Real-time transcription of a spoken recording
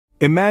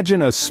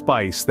Imagine a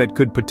spice that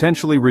could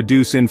potentially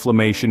reduce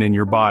inflammation in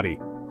your body.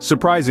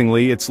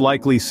 Surprisingly, it's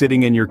likely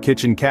sitting in your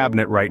kitchen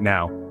cabinet right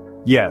now.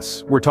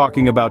 Yes, we're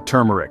talking about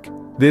turmeric.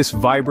 This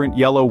vibrant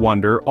yellow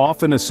wonder,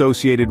 often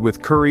associated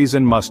with curries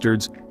and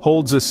mustards,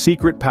 holds a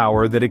secret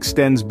power that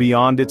extends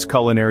beyond its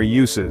culinary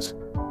uses.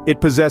 It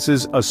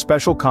possesses a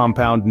special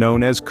compound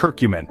known as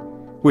curcumin,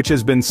 which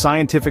has been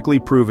scientifically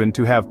proven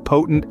to have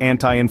potent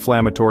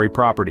anti-inflammatory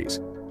properties.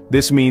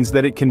 This means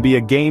that it can be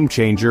a game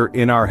changer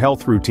in our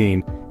health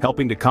routine,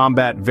 helping to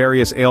combat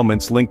various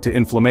ailments linked to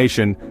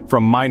inflammation,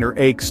 from minor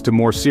aches to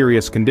more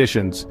serious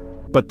conditions.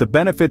 But the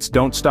benefits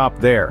don't stop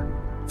there.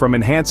 From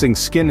enhancing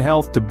skin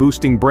health to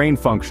boosting brain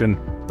function,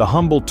 the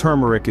humble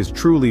turmeric is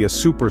truly a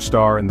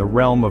superstar in the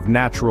realm of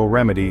natural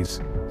remedies.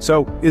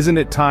 So, isn't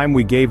it time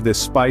we gave this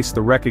spice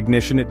the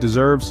recognition it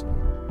deserves?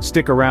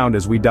 Stick around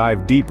as we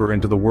dive deeper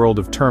into the world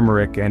of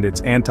turmeric and its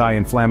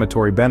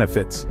anti-inflammatory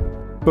benefits.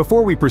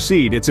 Before we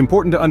proceed, it's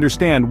important to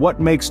understand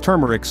what makes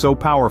turmeric so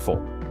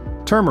powerful.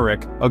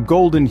 Turmeric, a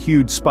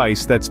golden-hued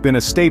spice that's been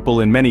a staple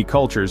in many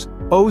cultures,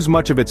 owes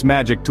much of its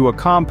magic to a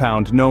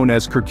compound known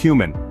as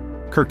curcumin.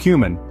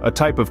 Curcumin, a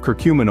type of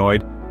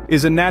curcuminoid,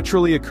 is a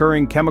naturally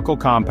occurring chemical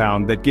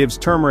compound that gives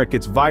turmeric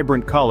its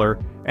vibrant color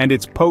and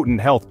its potent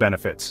health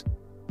benefits.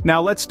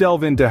 Now let's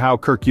delve into how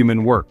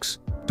curcumin works.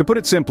 To put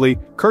it simply,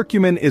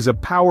 curcumin is a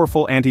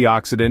powerful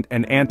antioxidant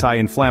and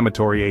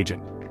anti-inflammatory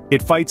agent.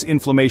 It fights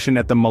inflammation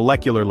at the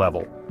molecular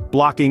level,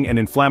 blocking an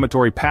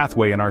inflammatory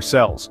pathway in our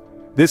cells.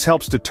 This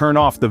helps to turn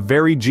off the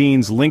very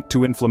genes linked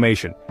to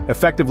inflammation,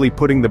 effectively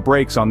putting the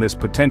brakes on this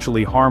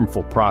potentially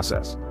harmful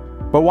process.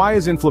 But why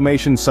is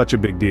inflammation such a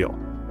big deal?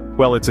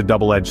 Well, it's a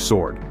double-edged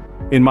sword.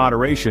 In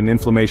moderation,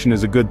 inflammation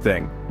is a good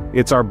thing.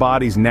 It's our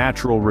body's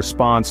natural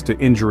response to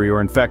injury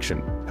or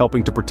infection,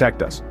 helping to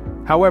protect us.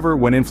 However,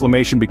 when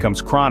inflammation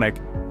becomes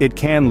chronic, it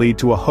can lead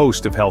to a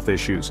host of health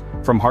issues,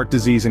 from heart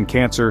disease and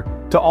cancer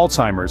to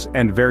Alzheimer's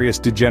and various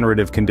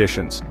degenerative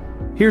conditions.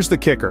 Here's the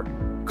kicker.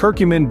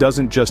 Curcumin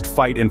doesn't just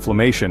fight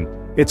inflammation,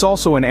 it's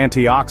also an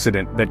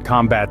antioxidant that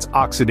combats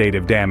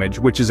oxidative damage,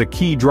 which is a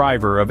key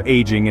driver of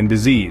aging and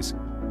disease.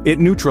 It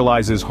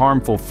neutralizes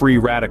harmful free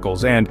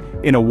radicals and,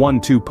 in a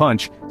 1-2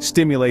 punch,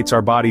 stimulates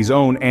our body's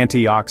own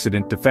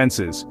antioxidant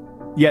defenses.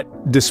 Yet,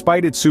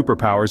 despite its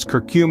superpowers,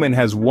 curcumin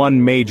has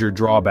one major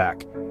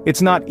drawback.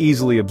 It's not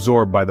easily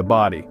absorbed by the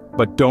body.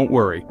 But don't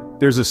worry,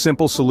 there's a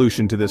simple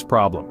solution to this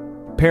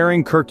problem.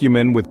 Pairing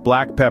curcumin with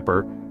black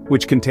pepper,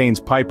 which contains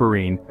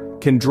piperine,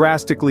 can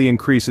drastically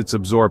increase its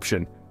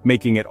absorption,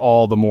 making it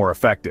all the more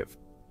effective.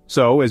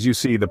 So, as you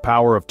see, the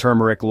power of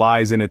turmeric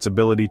lies in its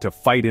ability to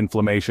fight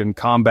inflammation,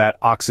 combat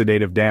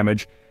oxidative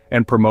damage,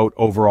 and promote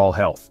overall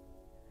health.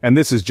 And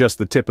this is just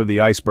the tip of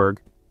the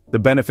iceberg. The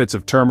benefits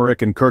of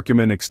turmeric and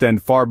curcumin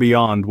extend far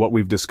beyond what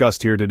we've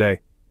discussed here today.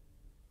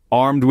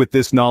 Armed with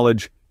this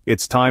knowledge,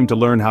 it's time to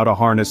learn how to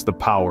harness the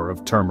power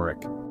of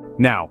turmeric.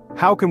 Now,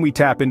 how can we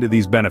tap into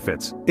these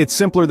benefits? It's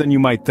simpler than you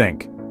might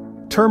think.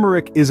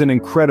 Turmeric is an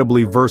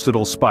incredibly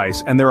versatile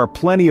spice, and there are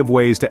plenty of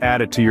ways to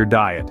add it to your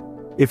diet.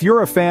 If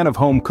you're a fan of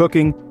home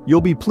cooking,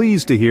 you'll be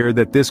pleased to hear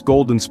that this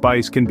golden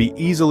spice can be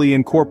easily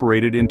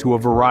incorporated into a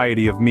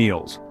variety of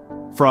meals.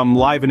 From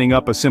livening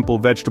up a simple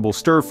vegetable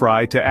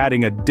stir-fry to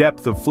adding a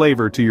depth of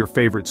flavor to your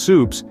favorite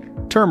soups,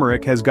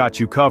 turmeric has got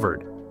you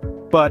covered.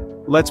 But,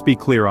 let's be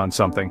clear on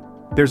something.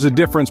 There's a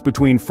difference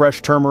between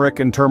fresh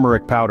turmeric and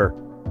turmeric powder.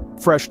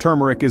 Fresh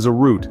turmeric is a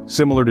root,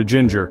 similar to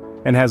ginger,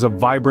 and has a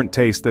vibrant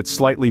taste that's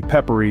slightly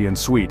peppery and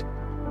sweet.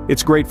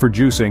 It's great for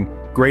juicing,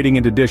 grating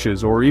into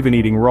dishes, or even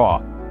eating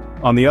raw.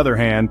 On the other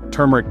hand,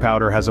 turmeric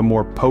powder has a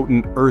more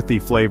potent, earthy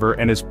flavor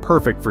and is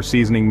perfect for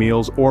seasoning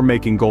meals or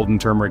making golden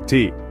turmeric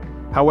tea.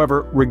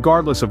 However,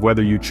 regardless of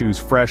whether you choose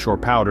fresh or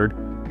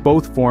powdered,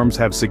 both forms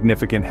have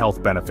significant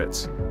health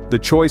benefits. The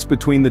choice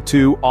between the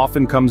two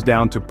often comes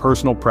down to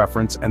personal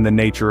preference and the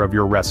nature of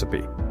your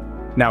recipe.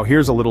 Now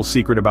here's a little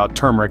secret about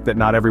turmeric that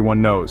not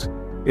everyone knows.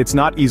 It's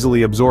not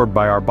easily absorbed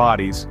by our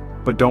bodies,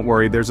 but don't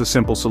worry, there's a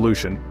simple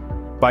solution.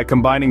 By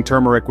combining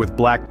turmeric with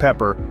black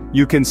pepper,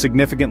 you can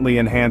significantly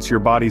enhance your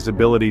body's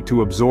ability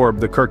to absorb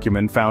the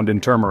curcumin found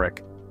in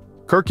turmeric.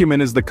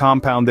 Curcumin is the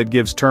compound that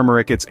gives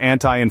turmeric its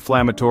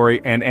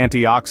anti-inflammatory and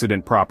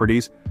antioxidant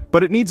properties,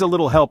 but it needs a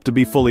little help to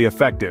be fully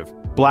effective.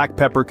 Black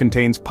pepper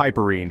contains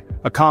piperine,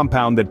 a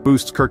compound that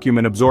boosts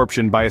curcumin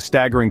absorption by a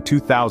staggering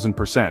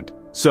 2,000%.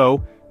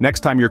 So,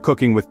 next time you're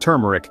cooking with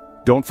turmeric,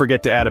 don't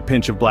forget to add a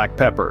pinch of black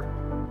pepper.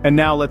 And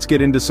now let's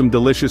get into some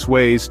delicious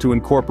ways to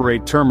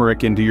incorporate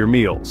turmeric into your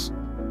meals.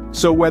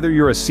 So whether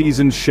you're a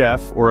seasoned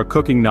chef or a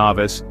cooking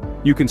novice,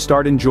 you can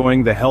start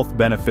enjoying the health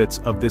benefits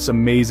of this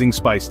amazing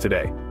spice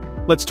today.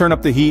 Let's turn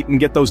up the heat and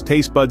get those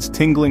taste buds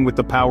tingling with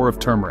the power of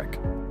turmeric.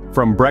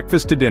 From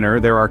breakfast to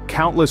dinner, there are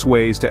countless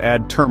ways to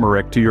add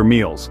turmeric to your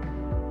meals.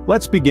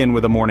 Let's begin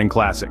with a morning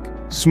classic,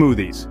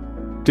 smoothies.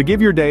 To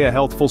give your day a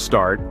healthful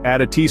start,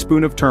 add a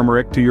teaspoon of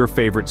turmeric to your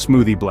favorite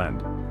smoothie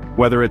blend.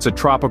 Whether it's a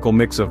tropical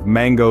mix of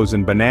mangoes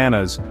and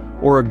bananas,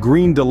 or a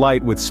green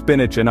delight with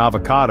spinach and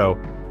avocado,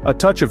 a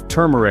touch of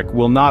turmeric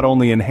will not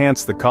only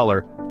enhance the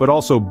color, but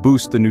also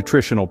boost the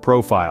nutritional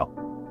profile.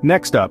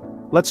 Next up,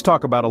 let's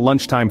talk about a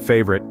lunchtime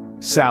favorite,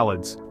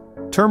 salads.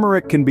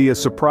 Turmeric can be a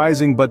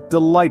surprising but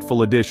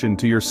delightful addition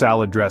to your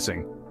salad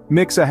dressing.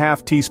 Mix a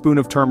half teaspoon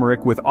of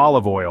turmeric with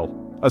olive oil,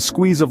 a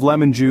squeeze of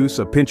lemon juice,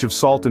 a pinch of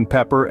salt and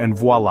pepper, and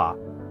voila!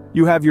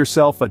 You have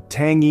yourself a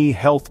tangy,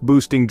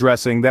 health-boosting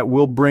dressing that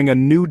will bring a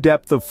new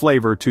depth of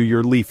flavor to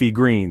your leafy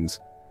greens.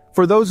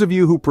 For those of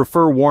you who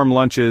prefer warm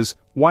lunches,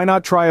 why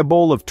not try a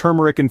bowl of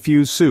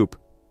turmeric-infused soup?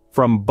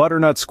 From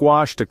butternut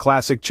squash to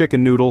classic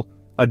chicken noodle,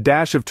 a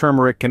dash of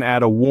turmeric can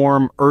add a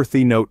warm,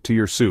 earthy note to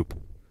your soup.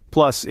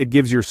 Plus, it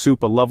gives your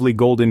soup a lovely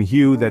golden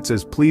hue that's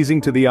as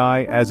pleasing to the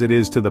eye as it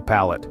is to the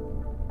palate.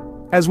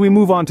 As we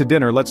move on to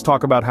dinner, let's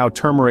talk about how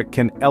turmeric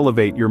can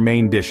elevate your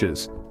main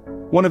dishes.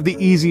 One of the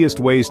easiest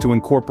ways to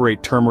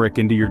incorporate turmeric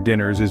into your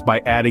dinners is by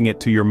adding it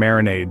to your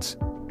marinades.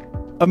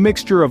 A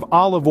mixture of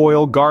olive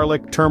oil,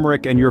 garlic,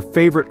 turmeric, and your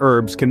favorite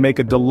herbs can make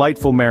a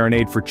delightful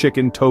marinade for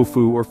chicken,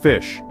 tofu, or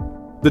fish.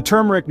 The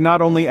turmeric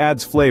not only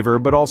adds flavor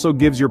but also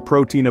gives your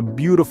protein a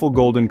beautiful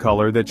golden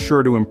color that's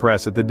sure to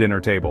impress at the dinner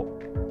table.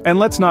 And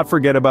let's not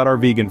forget about our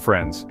vegan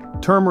friends.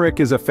 Turmeric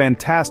is a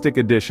fantastic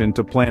addition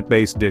to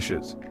plant-based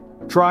dishes.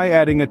 Try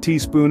adding a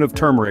teaspoon of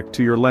turmeric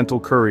to your lentil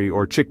curry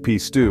or chickpea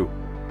stew.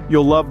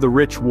 You'll love the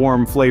rich,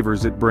 warm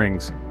flavors it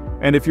brings.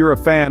 And if you're a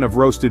fan of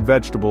roasted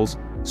vegetables,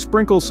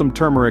 sprinkle some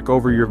turmeric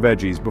over your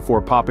veggies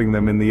before popping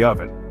them in the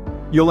oven.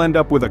 You'll end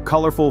up with a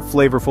colorful,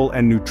 flavorful,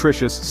 and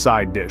nutritious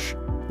side dish.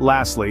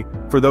 Lastly,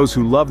 for those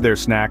who love their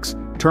snacks,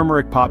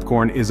 turmeric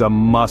popcorn is a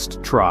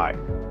must-try.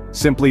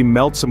 Simply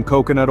melt some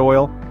coconut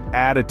oil,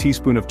 add a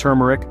teaspoon of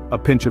turmeric, a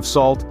pinch of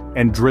salt,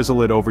 and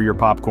drizzle it over your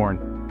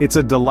popcorn. It's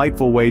a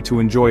delightful way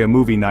to enjoy a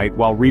movie night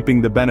while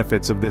reaping the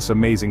benefits of this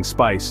amazing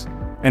spice.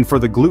 And for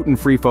the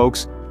gluten-free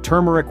folks,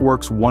 turmeric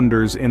works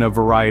wonders in a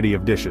variety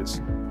of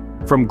dishes.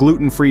 From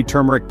gluten-free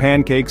turmeric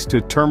pancakes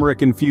to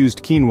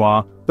turmeric-infused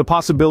quinoa, the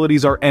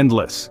possibilities are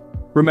endless.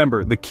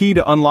 Remember, the key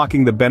to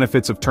unlocking the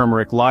benefits of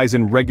turmeric lies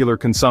in regular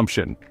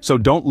consumption, so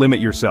don't limit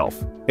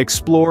yourself.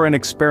 Explore and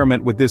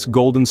experiment with this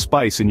golden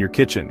spice in your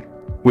kitchen.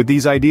 With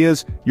these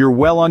ideas, you're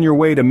well on your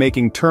way to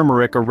making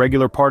turmeric a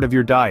regular part of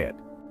your diet.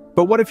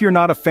 But what if you're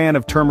not a fan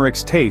of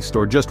turmeric's taste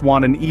or just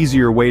want an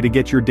easier way to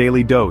get your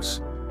daily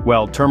dose?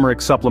 Well, turmeric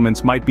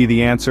supplements might be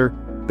the answer.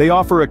 They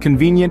offer a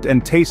convenient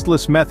and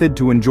tasteless method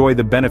to enjoy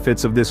the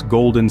benefits of this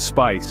golden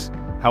spice.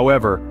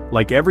 However,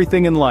 like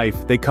everything in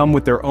life, they come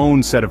with their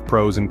own set of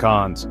pros and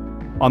cons.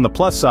 On the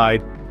plus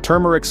side,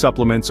 turmeric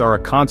supplements are a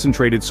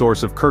concentrated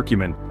source of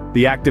curcumin,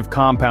 the active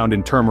compound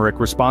in turmeric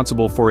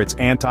responsible for its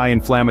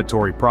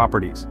anti-inflammatory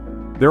properties.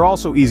 They're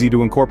also easy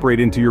to incorporate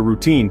into your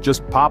routine.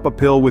 Just pop a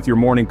pill with your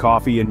morning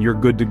coffee and you're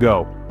good to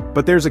go.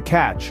 But there's a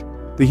catch.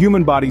 The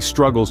human body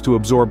struggles to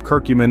absorb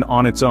curcumin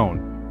on its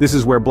own. This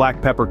is where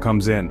black pepper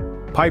comes in.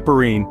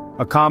 Piperine,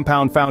 a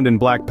compound found in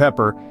black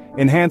pepper,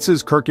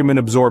 enhances curcumin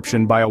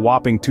absorption by a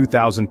whopping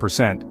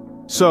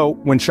 2,000%. So,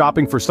 when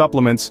shopping for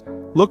supplements,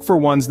 look for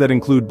ones that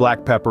include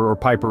black pepper or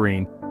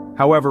piperine.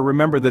 However,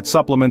 remember that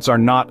supplements are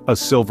not a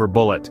silver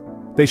bullet.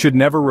 They should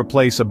never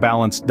replace a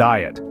balanced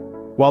diet.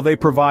 While they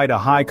provide a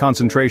high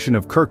concentration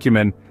of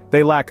curcumin,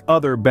 they lack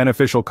other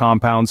beneficial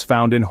compounds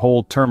found in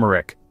whole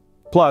turmeric.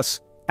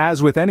 Plus,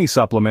 as with any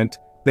supplement,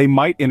 they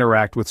might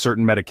interact with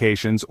certain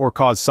medications or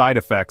cause side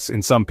effects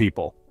in some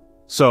people.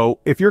 So,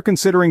 if you're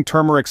considering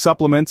turmeric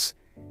supplements,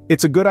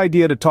 it's a good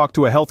idea to talk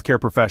to a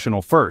healthcare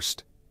professional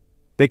first.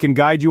 They can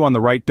guide you on the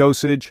right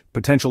dosage,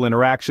 potential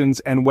interactions,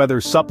 and whether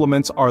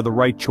supplements are the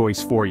right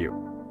choice for you.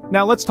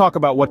 Now let's talk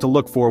about what to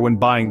look for when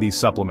buying these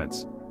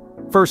supplements.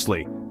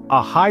 Firstly,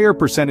 a higher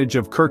percentage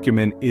of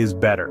curcumin is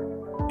better.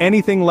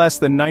 Anything less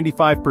than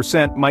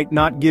 95% might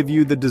not give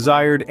you the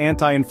desired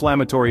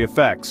anti-inflammatory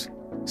effects.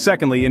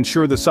 Secondly,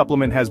 ensure the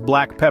supplement has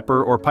black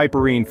pepper or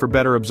piperine for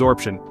better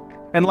absorption.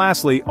 And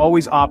lastly,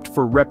 always opt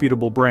for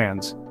reputable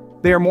brands.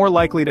 They are more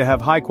likely to have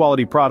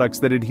high-quality products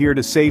that adhere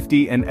to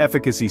safety and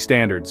efficacy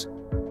standards.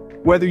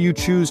 Whether you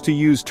choose to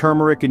use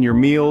turmeric in your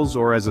meals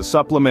or as a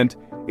supplement,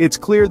 it's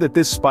clear that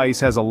this spice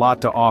has a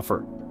lot to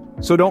offer.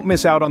 So don't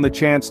miss out on the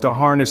chance to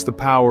harness the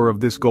power of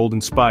this golden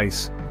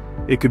spice.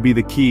 It could be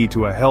the key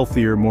to a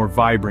healthier, more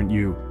vibrant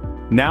you.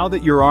 Now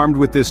that you're armed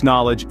with this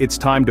knowledge, it's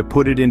time to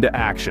put it into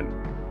action.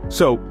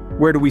 So,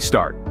 where do we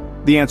start?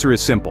 The answer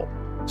is simple.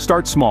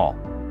 Start small.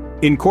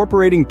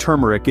 Incorporating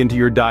turmeric into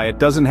your diet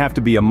doesn't have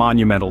to be a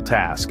monumental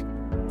task.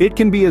 It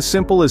can be as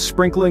simple as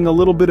sprinkling a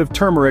little bit of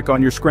turmeric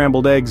on your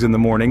scrambled eggs in the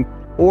morning,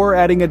 or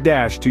adding a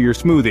dash to your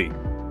smoothie.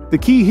 The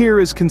key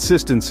here is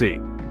consistency.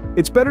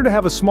 It's better to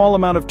have a small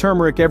amount of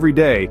turmeric every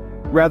day,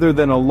 rather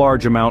than a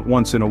large amount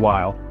once in a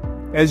while.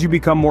 As you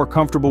become more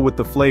comfortable with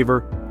the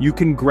flavor, you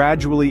can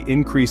gradually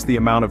increase the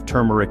amount of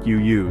turmeric you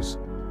use.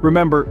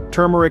 Remember,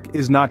 turmeric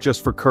is not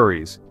just for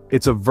curries.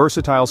 It's a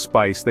versatile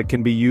spice that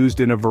can be used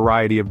in a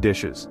variety of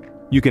dishes.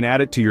 You can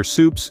add it to your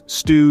soups,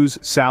 stews,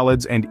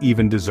 salads, and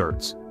even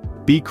desserts.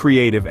 Be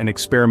creative and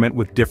experiment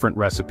with different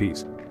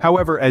recipes.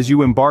 However, as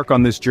you embark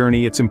on this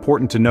journey, it's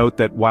important to note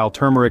that while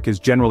turmeric is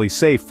generally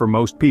safe for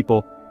most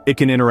people, it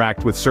can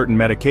interact with certain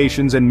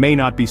medications and may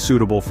not be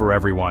suitable for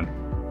everyone.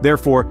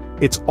 Therefore,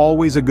 it's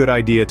always a good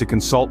idea to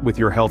consult with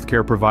your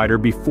healthcare provider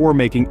before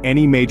making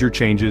any major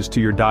changes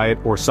to your diet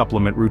or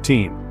supplement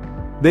routine.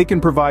 They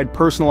can provide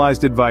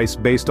personalized advice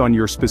based on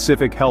your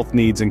specific health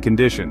needs and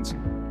conditions.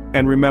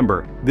 And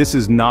remember, this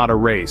is not a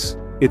race.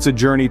 It's a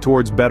journey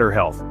towards better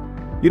health.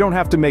 You don't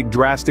have to make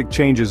drastic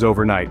changes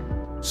overnight.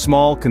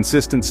 Small,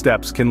 consistent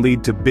steps can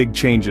lead to big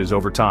changes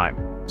over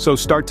time. So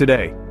start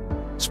today.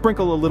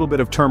 Sprinkle a little bit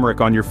of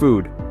turmeric on your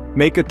food.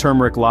 Make a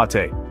turmeric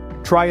latte.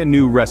 Try a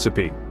new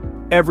recipe.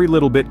 Every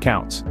little bit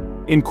counts.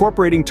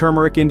 Incorporating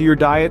turmeric into your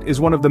diet is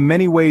one of the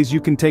many ways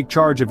you can take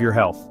charge of your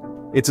health.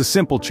 It's a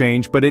simple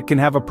change, but it can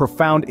have a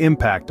profound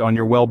impact on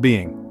your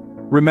well-being.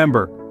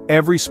 Remember,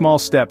 every small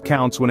step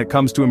counts when it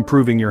comes to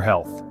improving your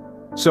health.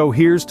 So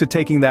here's to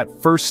taking that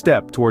first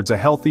step towards a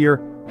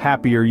healthier,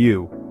 happier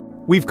you.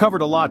 We've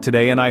covered a lot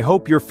today, and I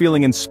hope you're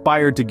feeling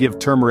inspired to give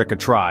turmeric a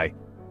try.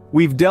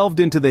 We've delved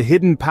into the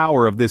hidden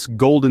power of this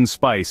golden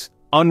spice,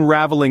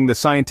 unraveling the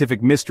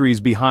scientific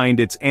mysteries behind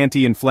its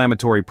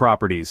anti-inflammatory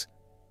properties.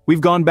 We've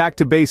gone back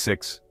to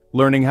basics,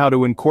 learning how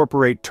to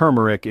incorporate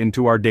turmeric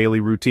into our daily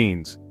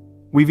routines.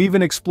 We've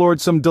even explored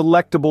some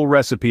delectable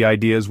recipe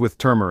ideas with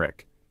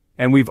turmeric.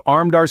 And we've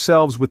armed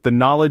ourselves with the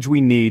knowledge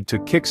we need to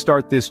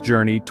kickstart this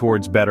journey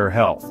towards better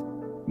health.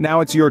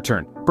 Now it's your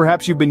turn.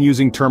 Perhaps you've been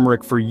using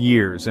turmeric for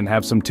years and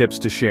have some tips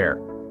to share.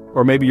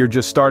 Or maybe you're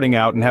just starting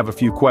out and have a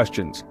few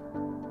questions.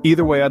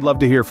 Either way, I'd love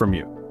to hear from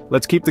you.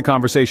 Let's keep the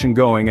conversation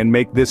going and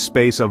make this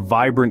space a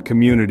vibrant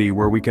community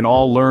where we can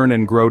all learn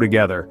and grow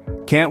together.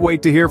 Can't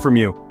wait to hear from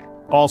you.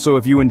 Also,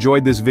 if you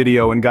enjoyed this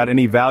video and got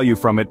any value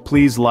from it,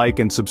 please like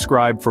and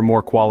subscribe for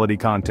more quality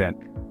content.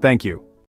 Thank you.